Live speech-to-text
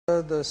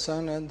the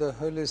Son, and the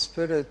Holy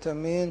Spirit.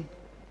 Amen.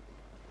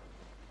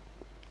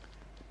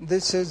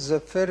 This is the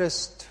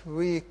first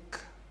week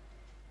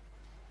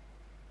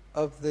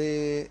of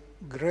the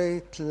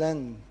Great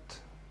Lent.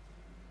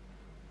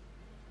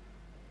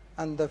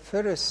 And the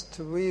first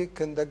week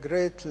in the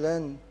Great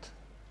Lent,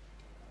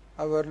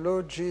 our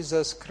Lord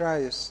Jesus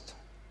Christ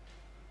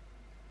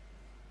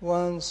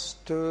wants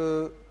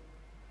to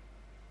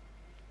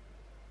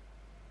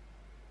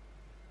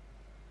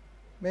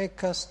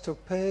make us to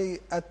pay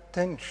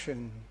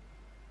attention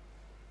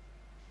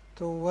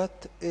to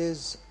what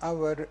is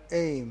our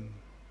aim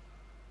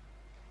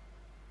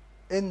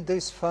in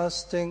this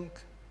fasting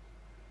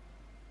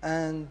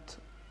and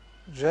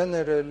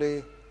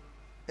generally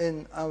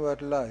in our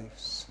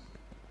lives.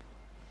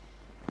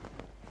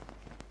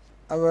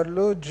 Our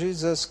Lord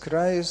Jesus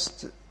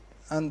Christ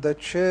and the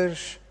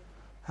Church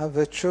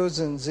have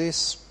chosen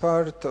this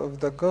part of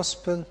the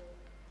Gospel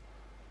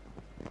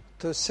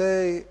to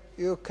say,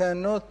 you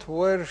cannot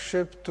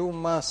worship two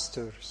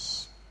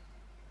masters.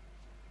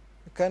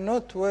 You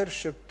cannot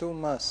worship two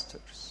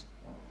masters.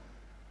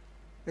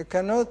 You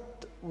cannot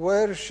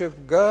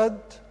worship God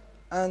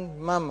and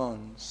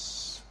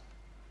mammons.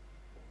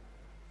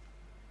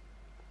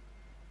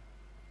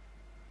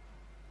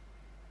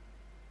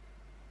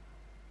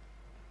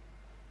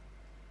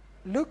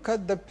 Look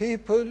at the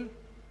people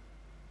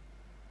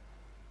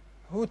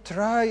who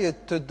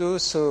tried to do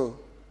so,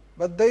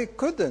 but they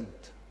couldn't.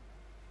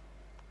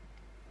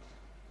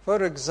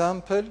 For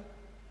example,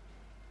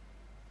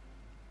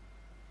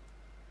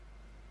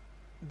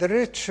 the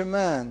rich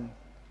man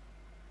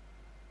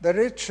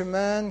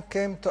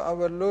came to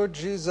our Lord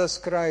Jesus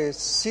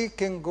Christ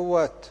seeking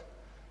what?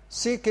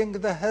 Seeking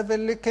the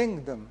heavenly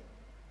kingdom.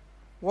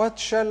 What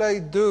shall I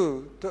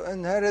do to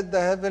inherit the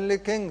heavenly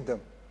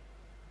kingdom?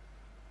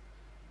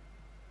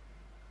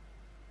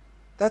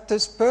 That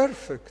is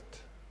perfect.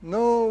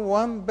 No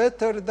one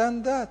better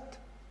than that.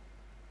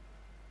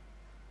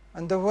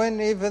 And when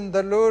even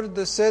the Lord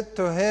said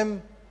to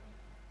him,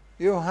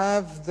 you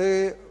have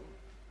the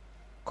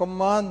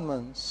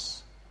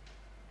commandments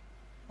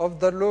of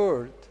the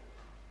Lord,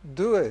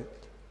 do it.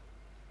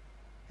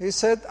 He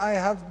said, I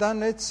have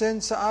done it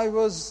since I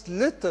was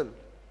little.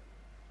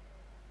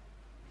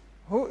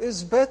 Who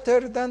is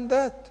better than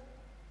that?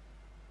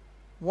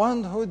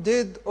 One who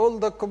did all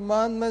the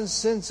commandments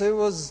since he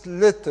was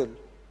little.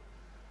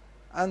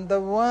 And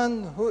the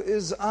one who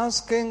is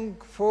asking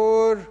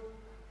for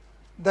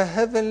the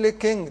heavenly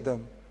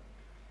kingdom.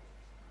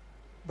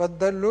 But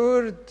the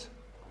Lord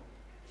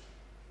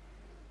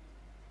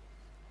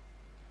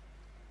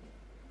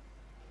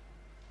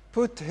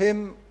put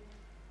him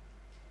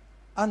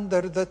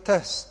under the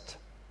test.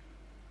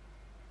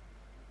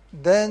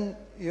 Then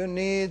you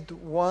need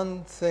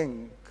one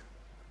thing.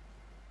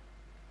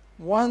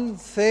 One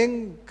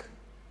thing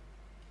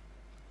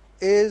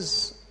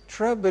is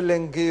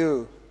troubling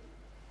you.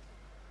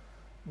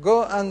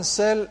 Go and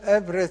sell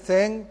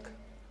everything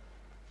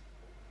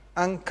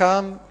and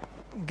come,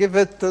 give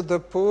it to the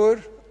poor,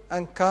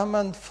 and come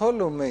and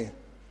follow me.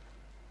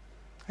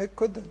 He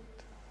couldn't.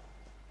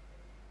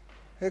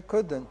 He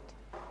couldn't.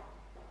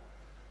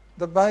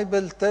 The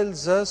Bible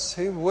tells us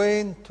he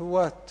went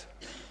what?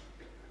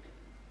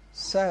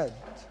 Sad.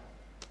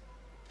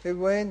 He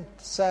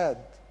went sad.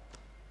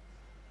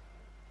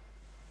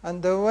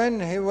 And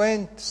when he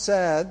went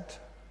sad,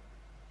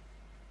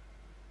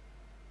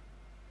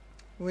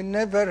 we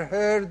never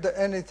heard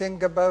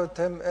anything about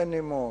him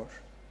anymore.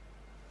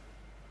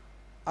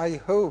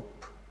 I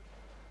hope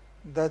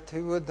that he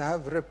would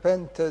have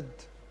repented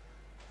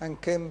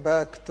and came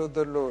back to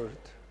the Lord.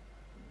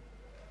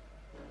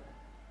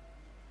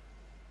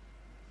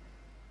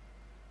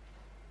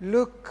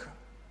 Look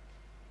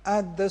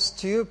at the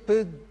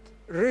stupid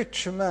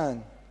rich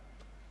man.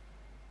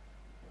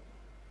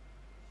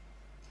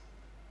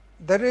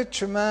 The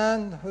rich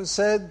man who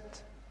said,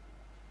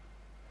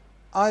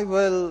 I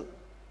will,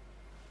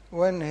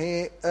 when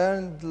he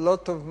earned a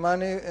lot of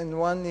money in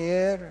 1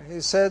 year,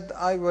 he said,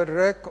 I will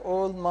wreck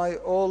all my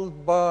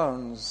old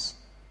barns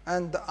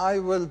and I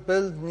will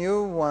build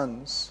new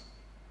ones.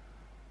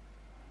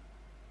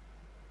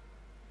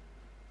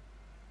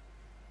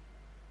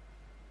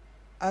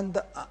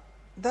 And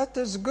that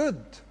is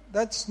good.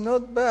 That's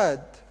not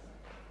bad.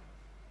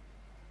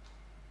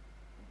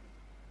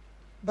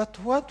 But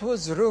what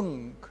was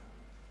wrong?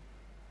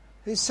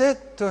 He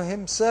said to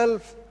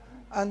himself,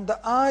 and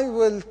I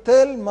will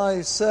tell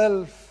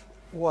myself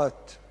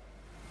what?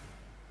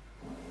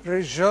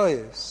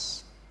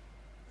 Rejoice.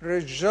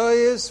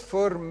 Rejoice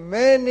for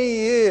many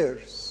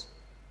years.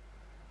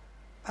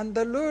 And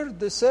the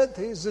Lord said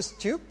he is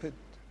stupid.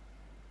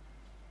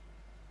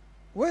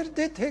 Where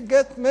did he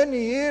get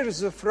many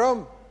years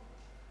from?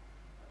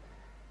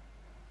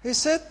 He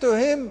said to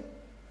him,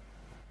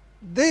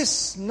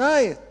 this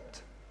night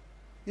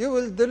you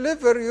will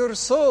deliver your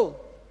soul.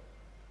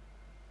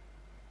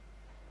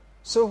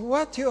 So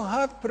what you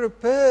have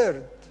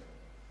prepared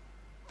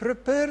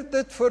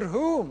it for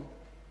whom?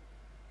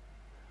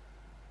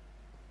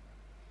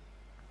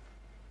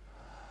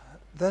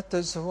 That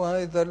is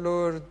why the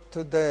Lord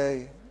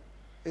today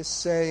is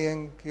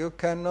saying, you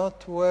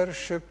cannot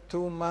worship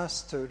two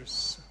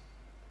masters.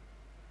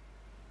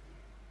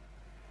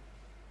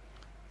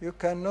 You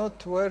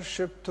cannot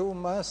worship two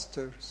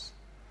masters.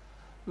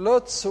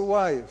 Lot's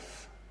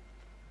wife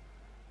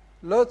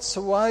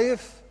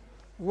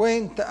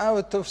went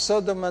out of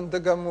Sodom and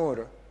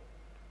Gomorrah.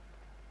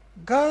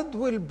 God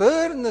will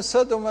burn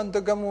Sodom and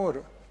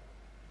Gomorrah.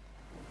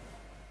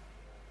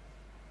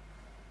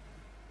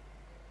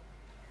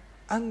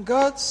 And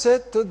God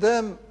said to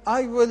them,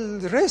 I will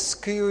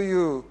rescue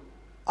you.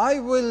 I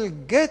will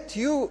get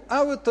you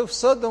out of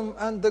Sodom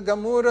and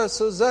Gomorrah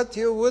so that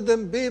you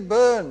wouldn't be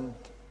burned.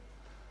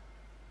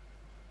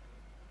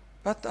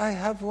 But I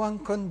have one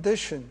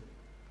condition.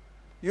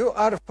 You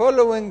are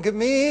following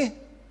me,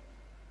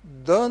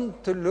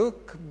 don't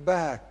look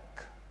back.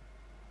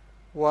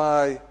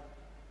 Why?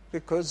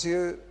 Because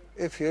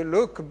if you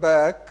look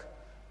back,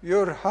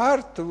 your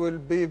heart will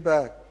be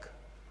back.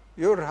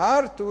 Your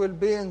heart will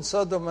be in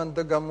Sodom and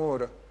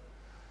Gomorrah.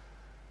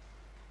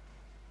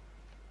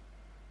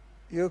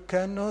 You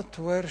cannot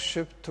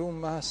worship two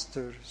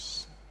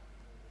masters.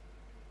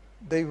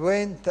 They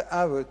went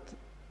out.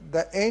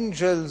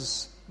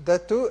 The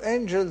two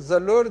angels the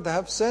Lord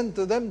have sent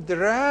to them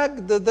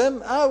dragged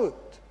them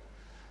out.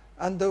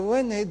 And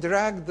when he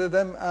dragged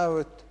them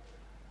out,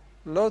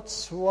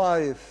 Lot's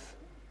wife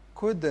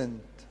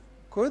couldn't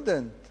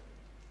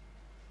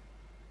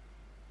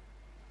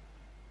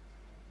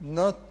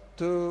not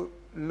to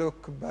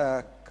look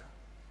back.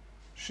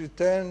 She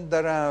turned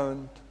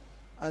around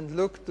and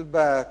looked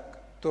back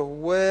to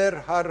where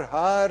her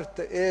heart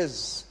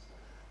is,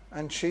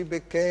 and she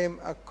became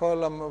a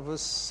column of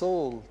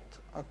salt,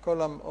 a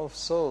column of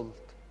salt.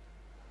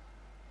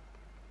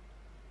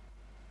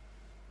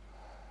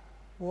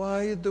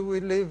 Why do we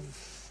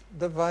live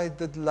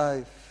divided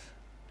life?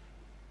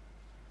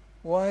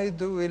 Why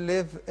do we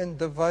live in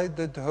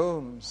divided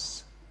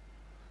homes?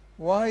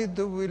 Why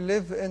do we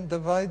live in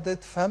divided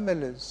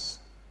families?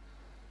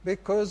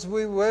 Because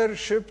we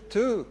worship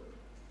two.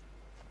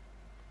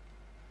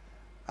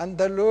 And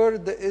the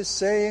Lord is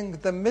saying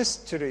the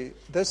mystery,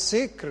 the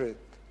secret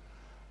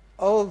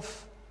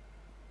of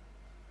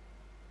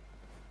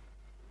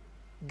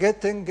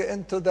getting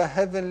into the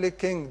heavenly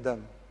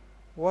kingdom.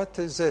 What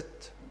is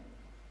it?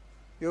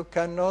 You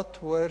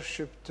cannot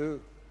worship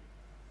two.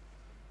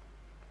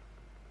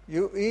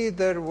 You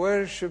either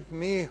worship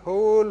me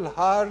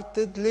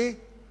wholeheartedly,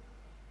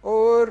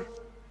 or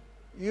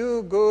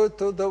you go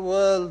to the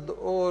world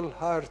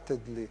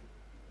wholeheartedly.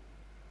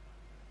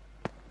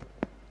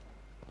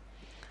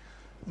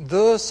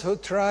 Those who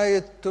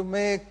try to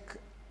make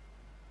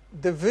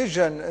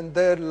division in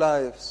their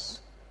lives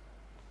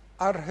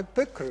are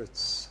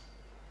hypocrites.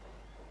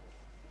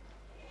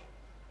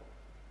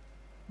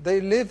 They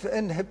live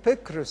in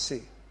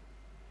hypocrisy.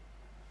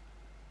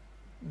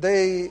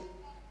 They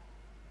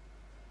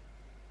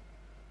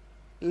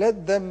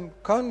let them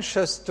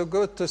conscious to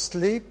go to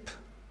sleep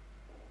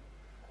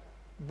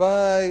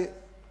by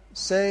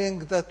saying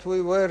that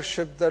we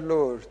worship the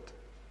Lord.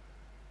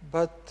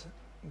 But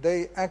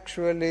they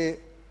actually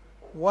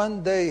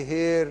one day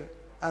here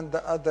and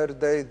the other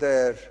day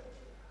there,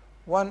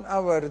 1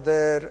 hour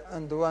there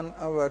and 1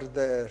 hour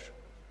there.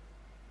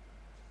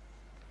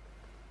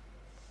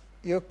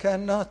 You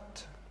cannot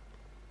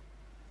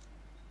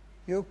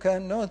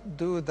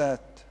do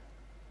that.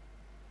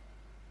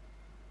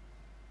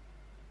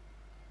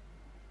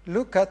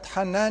 Look at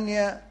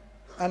Ananias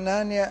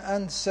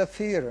and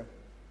Sapphira.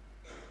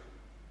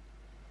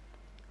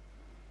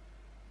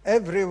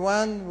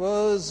 Everyone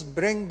was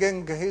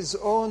bringing his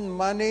own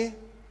money,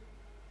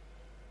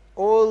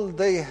 all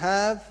they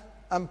have,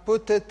 and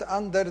put it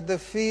under the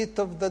feet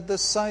of the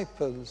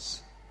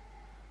disciples.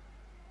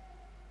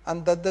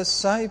 And the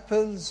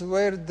disciples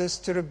were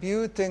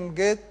distributing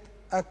it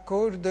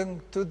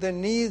according to the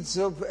needs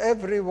of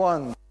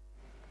everyone.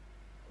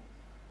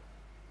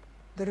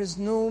 There is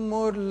no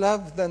more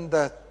love than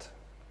that.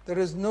 There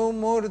is no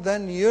more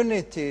than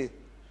unity.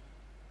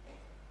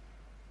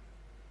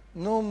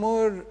 No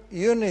more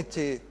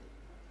unity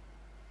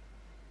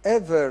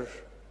ever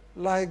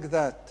like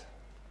that.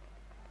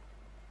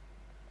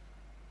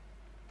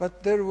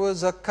 But there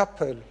was a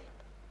couple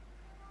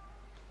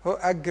who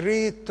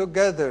agreed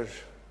together.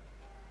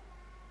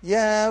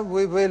 Yeah,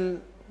 we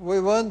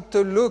want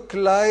to look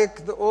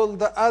like all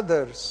the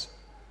others.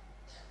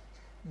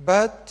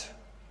 But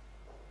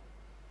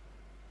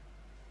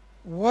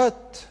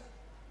what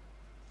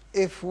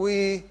if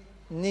we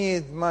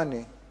need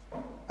money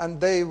and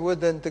they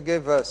wouldn't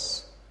give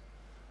us?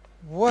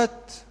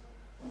 What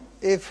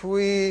if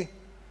we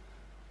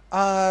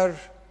are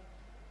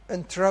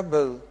in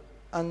trouble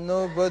and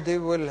nobody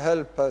will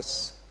help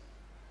us?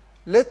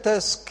 Let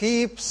us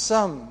keep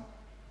some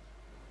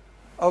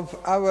of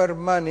our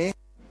money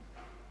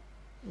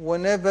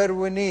whenever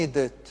we need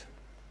it.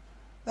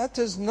 That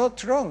is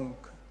not wrong.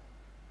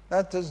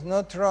 That is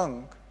not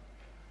wrong.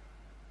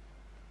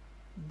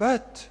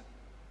 But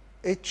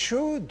it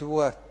showed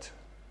what?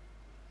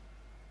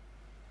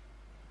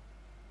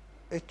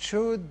 It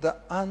showed the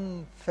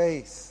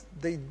unfaith.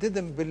 They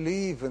didn't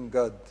believe in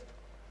God.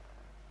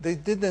 They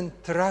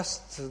didn't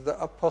trust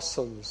the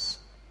apostles.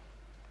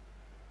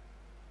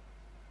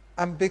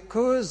 And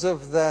because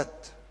of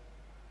that,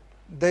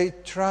 they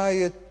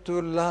tried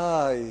to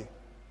lie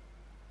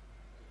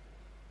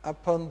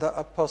upon the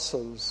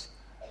apostles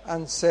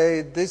and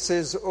say, this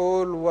is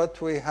all what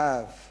we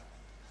have.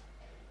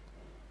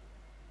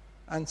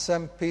 And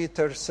St.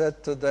 Peter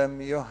said to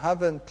them, you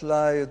haven't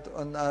lied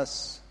on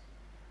us.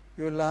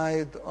 You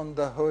lied on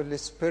the Holy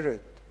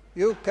Spirit.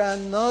 You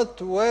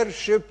cannot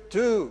worship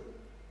two.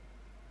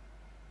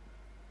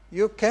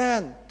 You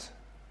can't.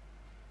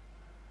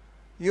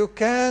 You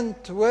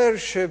can't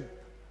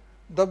worship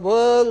the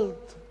world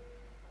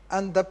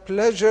and the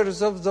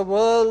pleasures of the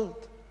world,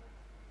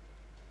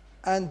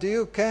 and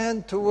you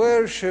can't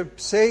worship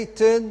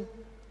Satan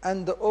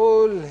and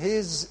all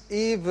his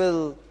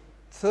evil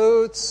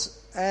thoughts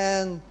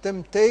and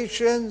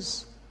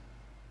temptations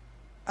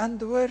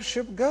and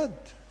worship God.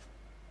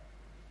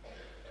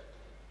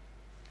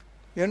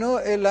 You know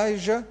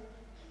Elijah?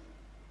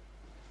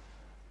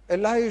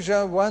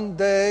 Elijah one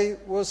day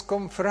was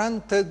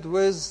confronted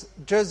with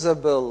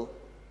Jezebel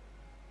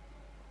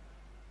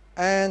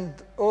and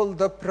all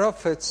the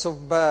prophets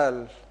of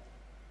Baal.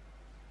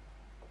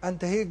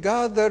 And he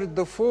gathered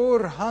the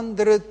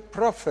 400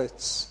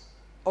 prophets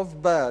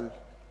of Baal.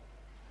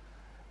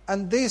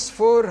 And these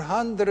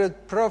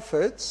 400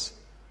 prophets,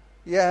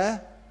 were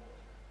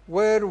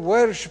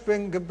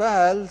worshipping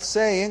Baal,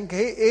 saying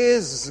he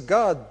is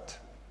God.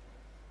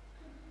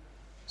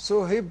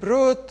 So he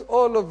brought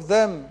all of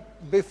them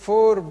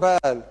before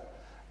Baal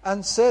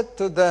and said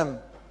to them,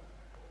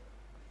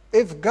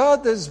 if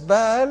God is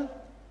Baal,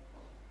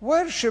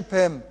 worship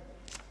him.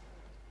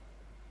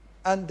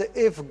 And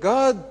if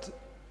God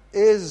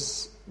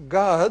is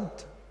God,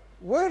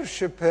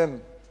 worship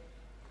him.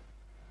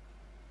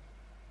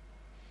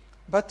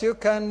 But you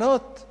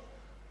cannot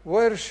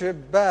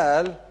worship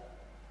Baal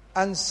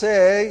and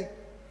say,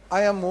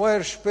 I am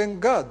worshiping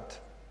God.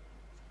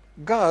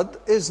 God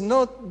is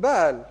not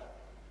Baal.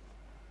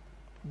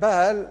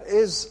 Baal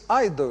is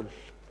idol.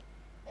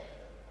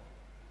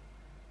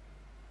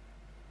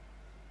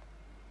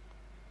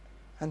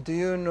 And do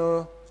you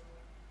know,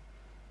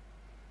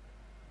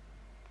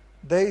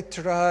 they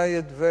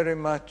tried very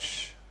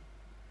much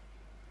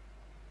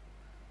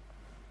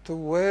to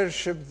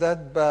worship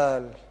that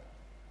Baal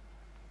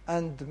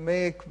and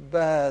make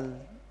Baal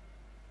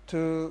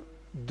to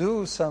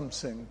do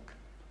something,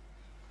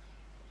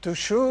 to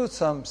show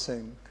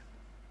something,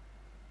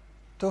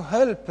 to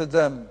help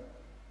them.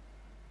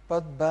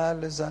 But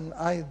Baal is an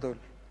idol.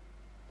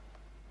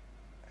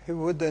 He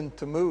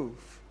wouldn't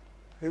move.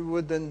 He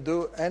wouldn't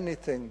do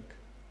anything.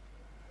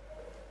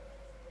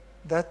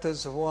 That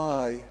is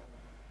why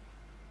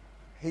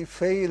he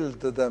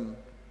failed them.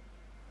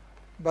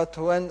 But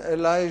when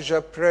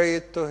Elijah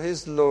prayed to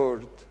his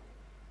Lord,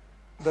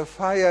 the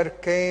fire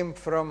came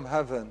from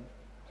heaven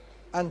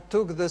and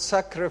took the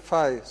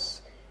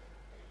sacrifice,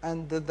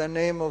 and the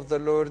name of the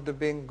Lord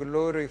being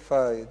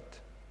glorified.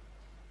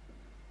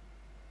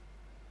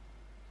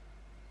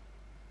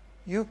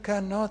 You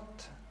cannot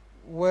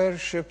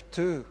worship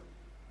two.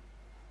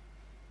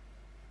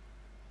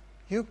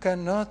 You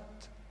cannot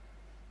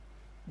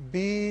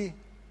be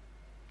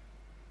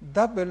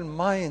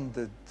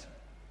double-minded.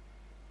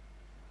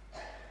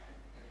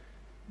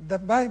 The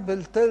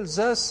Bible tells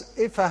us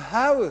if a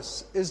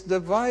house is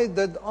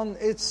divided on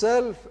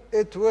itself,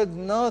 it would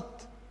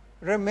not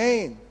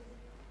remain.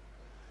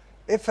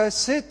 If a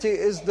city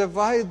is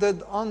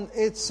divided on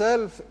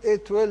itself,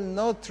 it will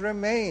not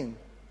remain.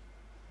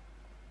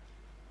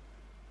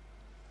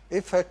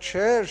 If a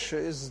church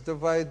is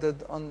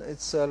divided on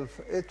itself,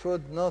 it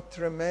would not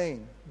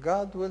remain.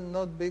 God will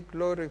not be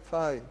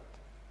glorified.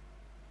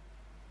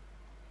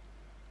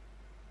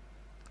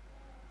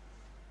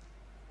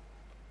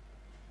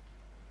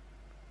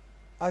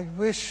 I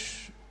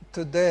wish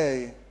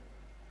today,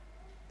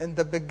 in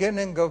the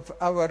beginning of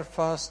our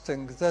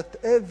fasting, that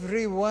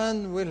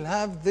everyone will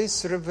have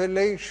this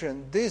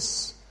revelation,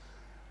 this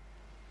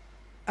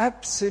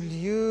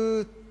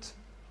absolute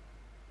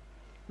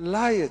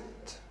light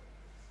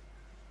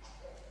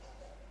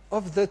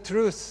of the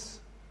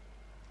truth.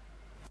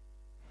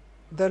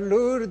 The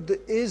Lord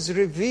is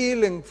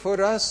revealing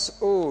for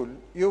us all.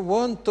 You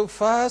want to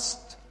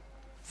fast?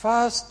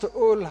 Fast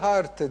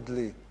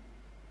wholeheartedly.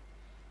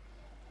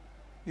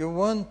 You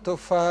want to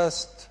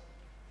fast?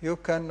 You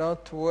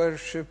cannot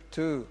worship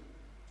too.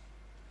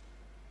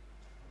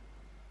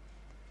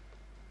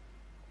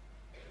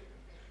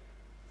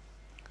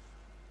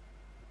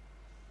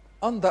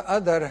 On the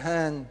other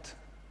hand,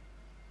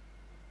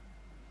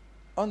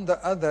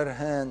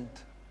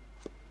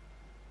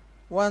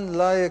 one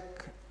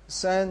like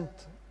Saint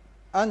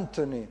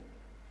Anthony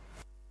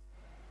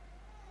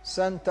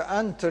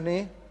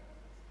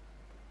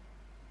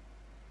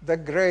the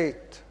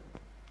Great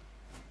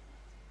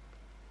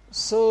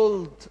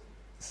sold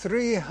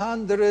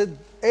 300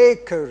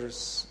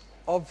 acres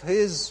of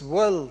his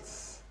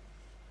wealth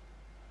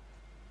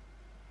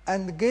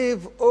and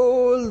gave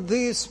all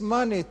this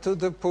money to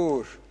the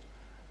poor.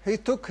 He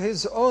took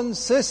his own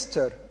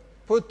sister,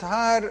 put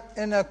her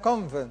in a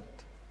convent,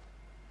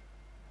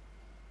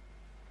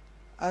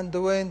 and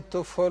went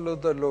to follow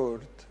the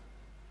Lord.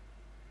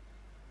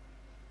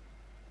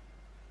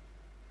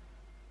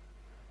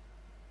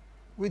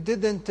 We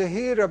didn't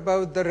hear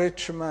about the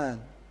rich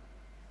man,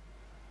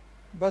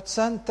 but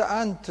Saint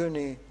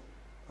Anthony,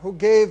 who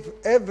gave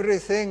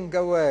everything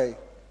away,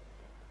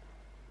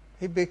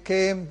 he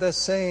became the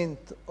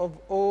saint of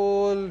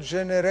all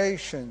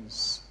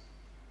generations.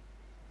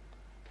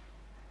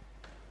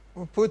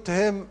 We put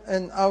him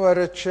in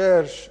our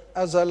church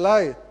as a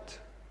light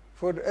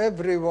for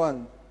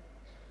everyone.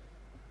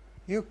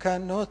 You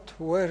cannot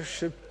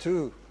worship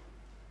two.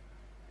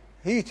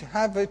 He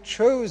have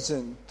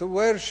chosen to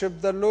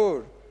worship the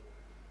Lord.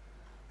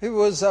 He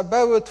was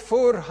about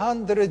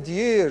 400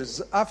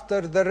 years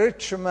after the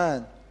rich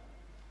man.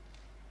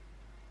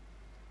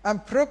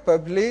 And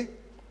probably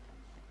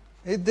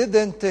he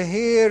didn't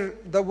hear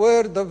the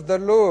word of the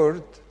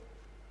Lord,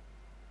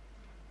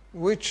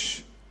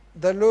 which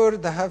the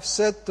Lord have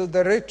said to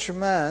the rich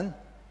man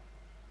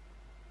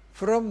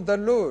from the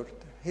Lord.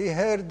 He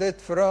heard it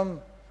from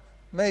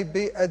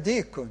maybe a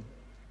deacon,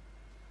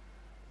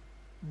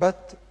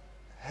 but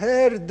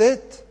heard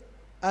it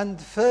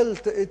and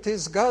felt it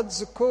is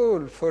God's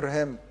call for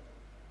him.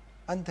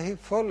 And he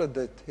followed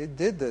it, he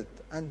did it,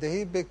 and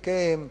he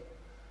became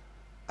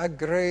a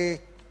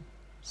great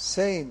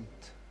saint.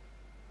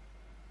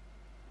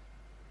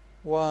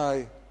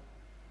 Why?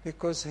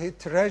 Because he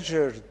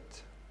treasured.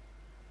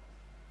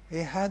 He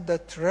had a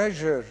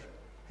treasure.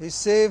 He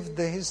saved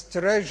his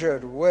treasure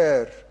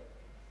where?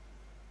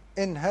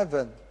 In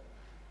heaven.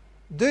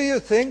 Do you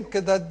think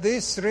that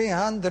these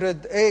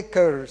 300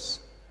 acres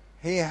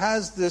he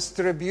has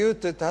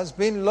distributed has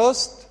been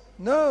lost?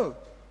 No,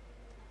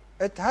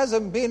 it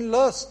hasn't been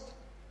lost.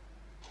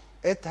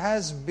 It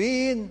has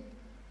been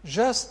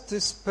just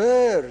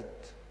spared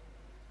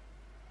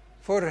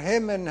for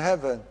him in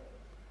heaven.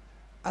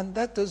 And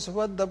that is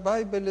what the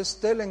Bible is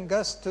telling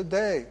us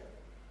today.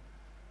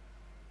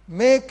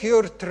 Make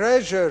your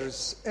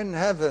treasures in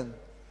heaven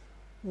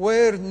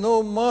where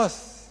no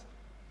moth,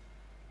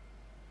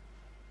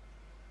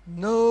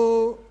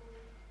 no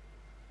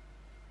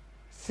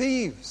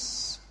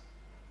thieves,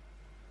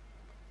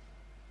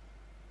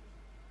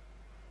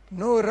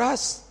 no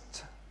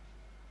rust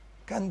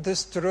can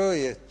destroy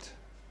it.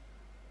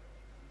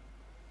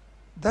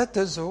 That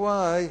is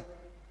why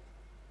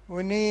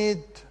we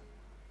need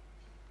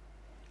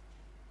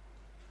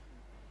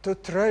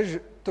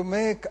to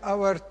make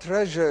our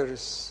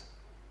treasures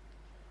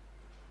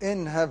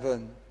in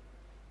heaven.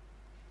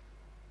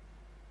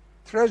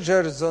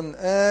 Treasures on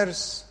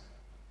earth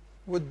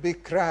would be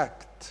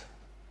cracked,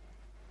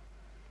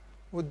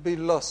 would be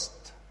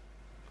lost.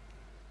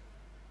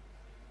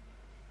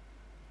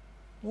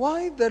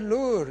 Why the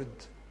Lord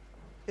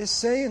is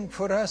saying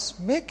for us,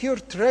 make your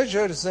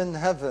treasures in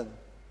heaven?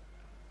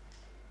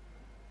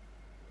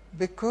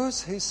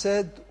 Because he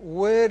said,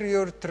 where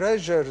your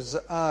treasures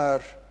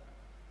are,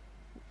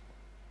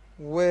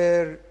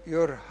 where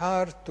your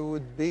heart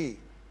would be.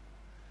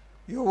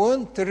 You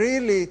want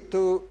really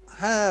to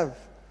have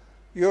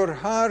your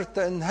heart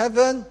in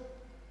heaven?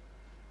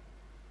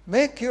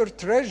 Make your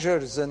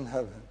treasures in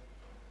heaven.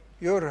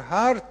 Your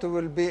heart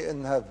will be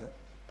in heaven.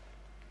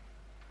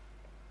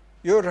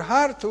 Your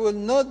heart will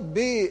not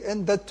be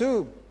in the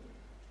tomb.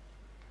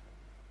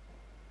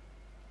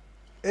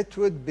 It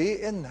would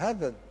be in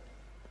heaven.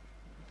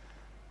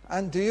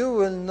 And you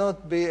will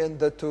not be in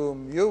the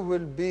tomb. You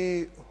will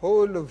be,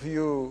 whole of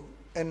you,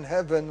 in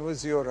heaven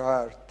with your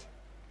heart.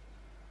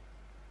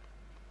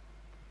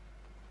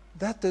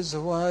 That is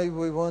why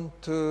we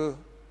want to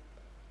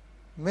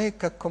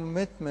make a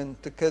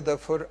commitment together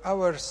for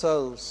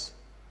ourselves,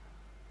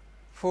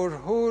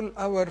 for all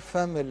our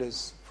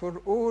families,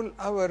 for all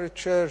our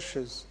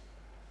churches.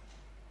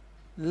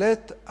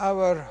 Let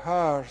our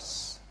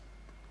hearts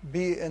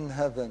be in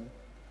heaven.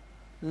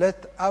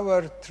 Let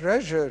our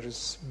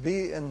treasures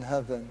be in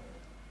heaven.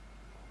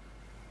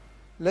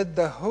 Let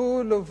the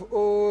whole of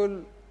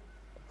all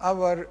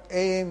our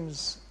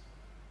aims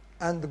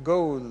and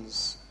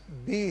goals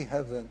be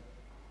heaven.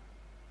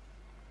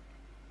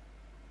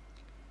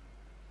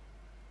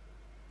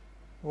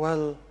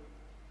 Well,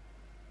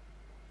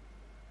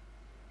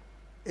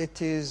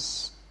 it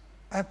is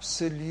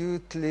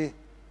absolutely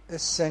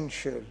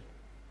essential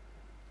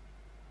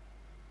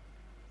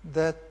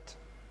that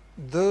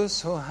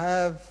those who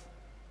have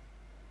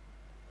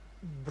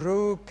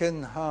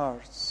broken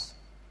hearts,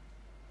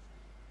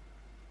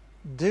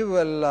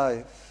 dual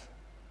life,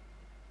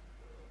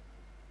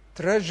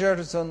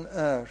 treasures on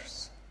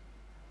earth,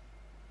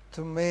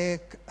 to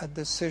make a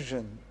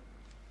decision,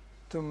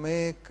 to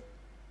make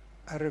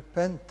a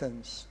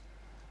repentance,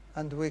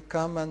 and we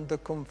come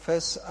and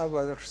confess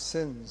our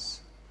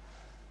sins,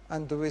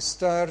 and we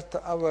start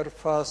our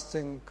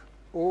fasting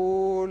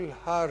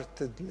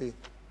wholeheartedly,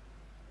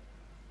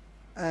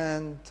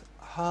 and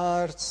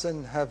hearts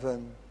in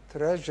heaven,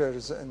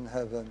 treasures in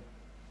heaven.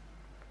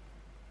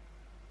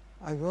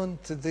 I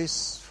want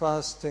this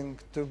fasting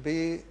to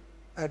be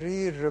a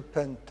real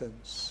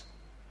repentance,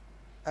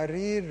 a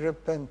real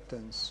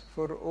repentance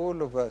for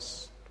all of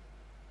us.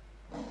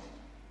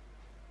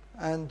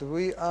 And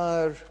we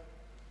are,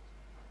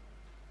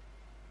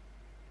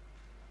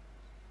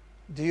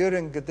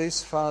 during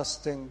this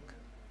fasting,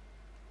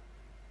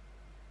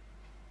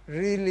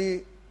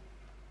 really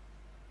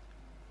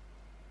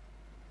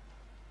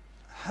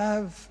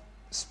have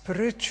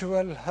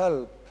spiritual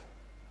help,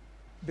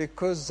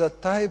 because the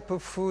type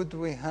of food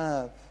we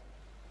have,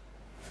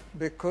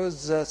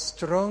 because the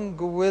strong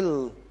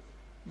will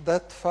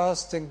that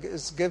fasting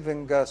is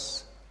giving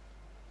us,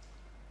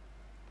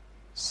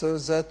 so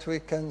that we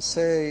can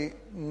say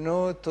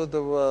no to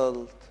the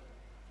world.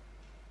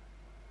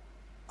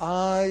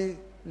 I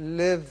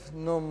live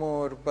no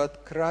more,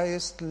 but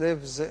Christ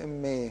lives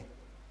in me.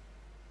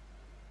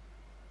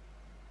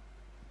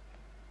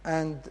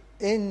 And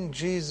in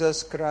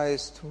Jesus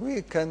Christ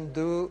we can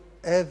do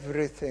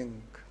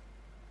everything,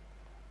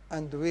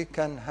 and we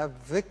can have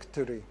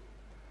victory.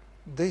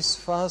 This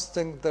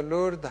fasting the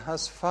Lord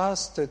has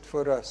fasted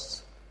for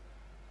us,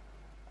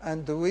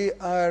 and we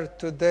are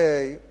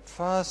today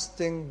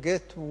fasting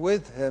it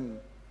with Him.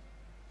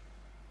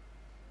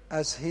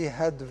 As He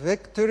had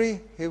victory,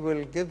 He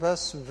will give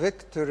us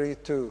victory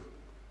too.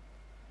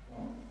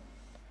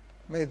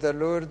 May the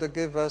Lord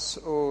give us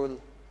all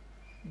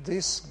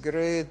this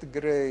great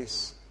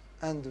grace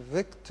and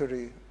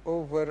victory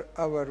over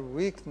our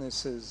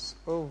weaknesses,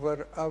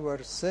 over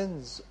our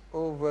sins,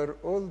 over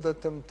all the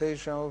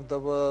temptation of the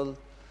world,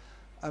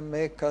 and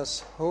make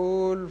us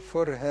whole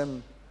for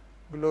Him.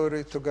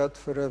 Glory to God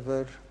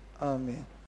forever. Amen.